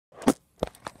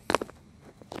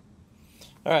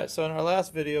Alright, so in our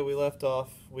last video we left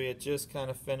off, we had just kind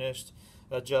of finished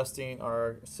adjusting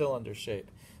our cylinder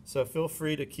shape. So feel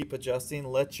free to keep adjusting.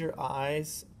 Let your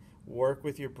eyes work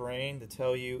with your brain to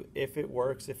tell you if it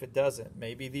works, if it doesn't.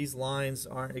 Maybe these lines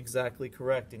aren't exactly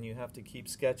correct and you have to keep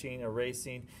sketching,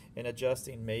 erasing, and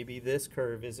adjusting. Maybe this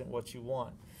curve isn't what you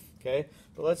want. Okay,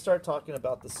 but let's start talking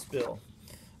about the spill.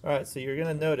 Alright, so you're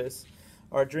going to notice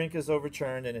our drink is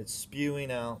overturned and it's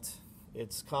spewing out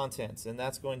its contents, and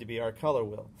that's going to be our color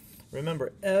wheel.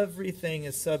 Remember, everything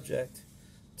is subject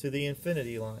to the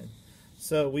infinity line.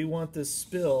 So we want this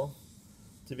spill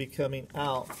to be coming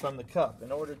out from the cup.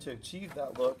 In order to achieve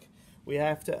that look, we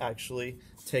have to actually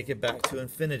take it back to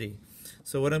infinity.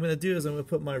 So what I'm going to do is I'm going to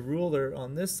put my ruler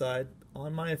on this side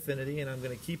on my infinity, and I'm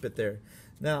going to keep it there.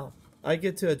 Now, I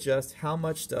get to adjust how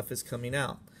much stuff is coming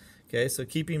out. Okay, so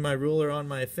keeping my ruler on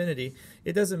my infinity,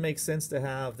 it doesn't make sense to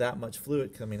have that much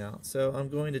fluid coming out. So I'm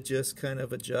going to just kind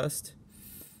of adjust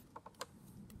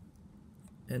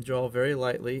and draw very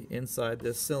lightly inside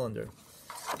this cylinder.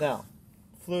 Now,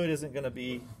 fluid isn't going to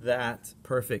be that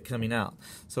perfect coming out.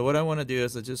 So what I want to do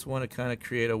is I just want to kind of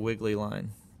create a wiggly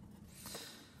line.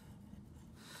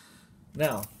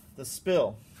 Now, the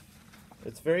spill.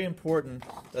 It's very important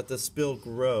that the spill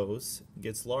grows,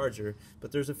 gets larger,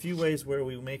 but there's a few ways where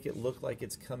we make it look like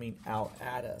it's coming out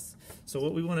at us. So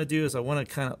what we want to do is I want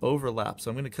to kind of overlap. So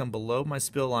I'm going to come below my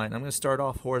spill line. I'm going to start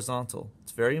off horizontal.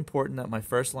 It's very important that my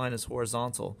first line is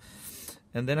horizontal.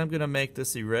 And then I'm going to make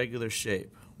this irregular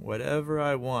shape, whatever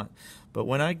I want. But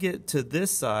when I get to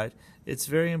this side, it's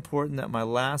very important that my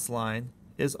last line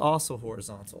is also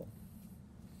horizontal.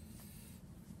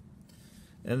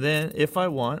 And then if I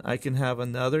want, I can have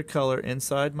another color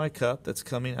inside my cup that's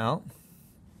coming out.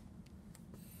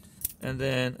 And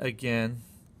then again,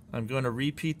 I'm going to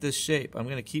repeat this shape. I'm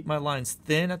going to keep my lines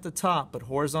thin at the top but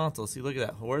horizontal. See, look at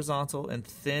that, horizontal and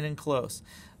thin and close.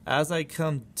 As I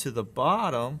come to the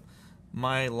bottom,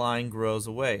 my line grows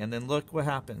away. And then look what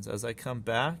happens as I come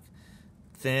back,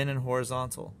 thin and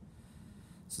horizontal.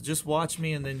 So just watch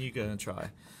me and then you're going to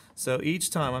try. So each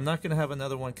time, I'm not going to have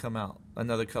another one come out,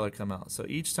 another color come out. So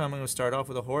each time I'm going to start off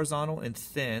with a horizontal and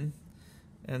thin,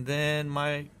 and then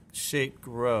my shape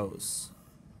grows.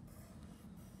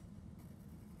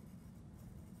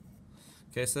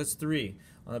 Okay, so that's 3.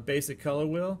 On a basic color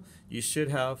wheel, you should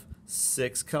have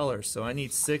 6 colors. So I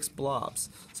need 6 blobs.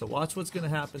 So watch what's going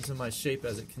to happen to my shape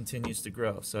as it continues to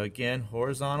grow. So again,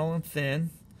 horizontal and thin.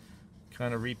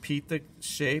 Kind of repeat the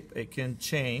shape. It can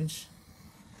change,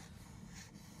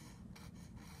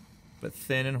 but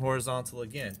thin and horizontal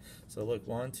again. So look,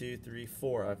 1, 2, 3,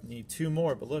 4. I need 2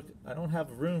 more, but look, I don't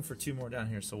have room for 2 more down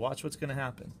here. So watch what's going to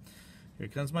happen. Here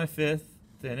comes my 5th,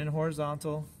 thin and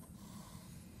horizontal.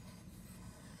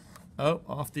 Oh,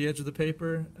 off the edge of the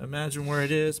paper. Imagine where it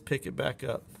is, pick it back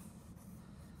up.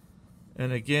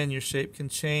 And again, your shape can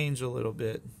change a little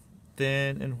bit.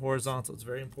 Thin and horizontal, it's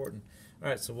very important. All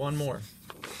right, so one more.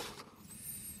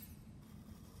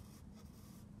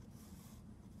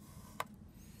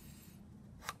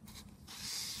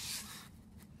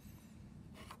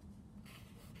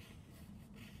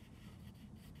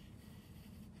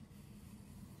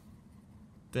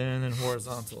 Thin and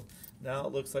horizontal. Now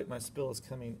it looks like my spill is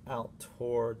coming out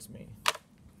towards me.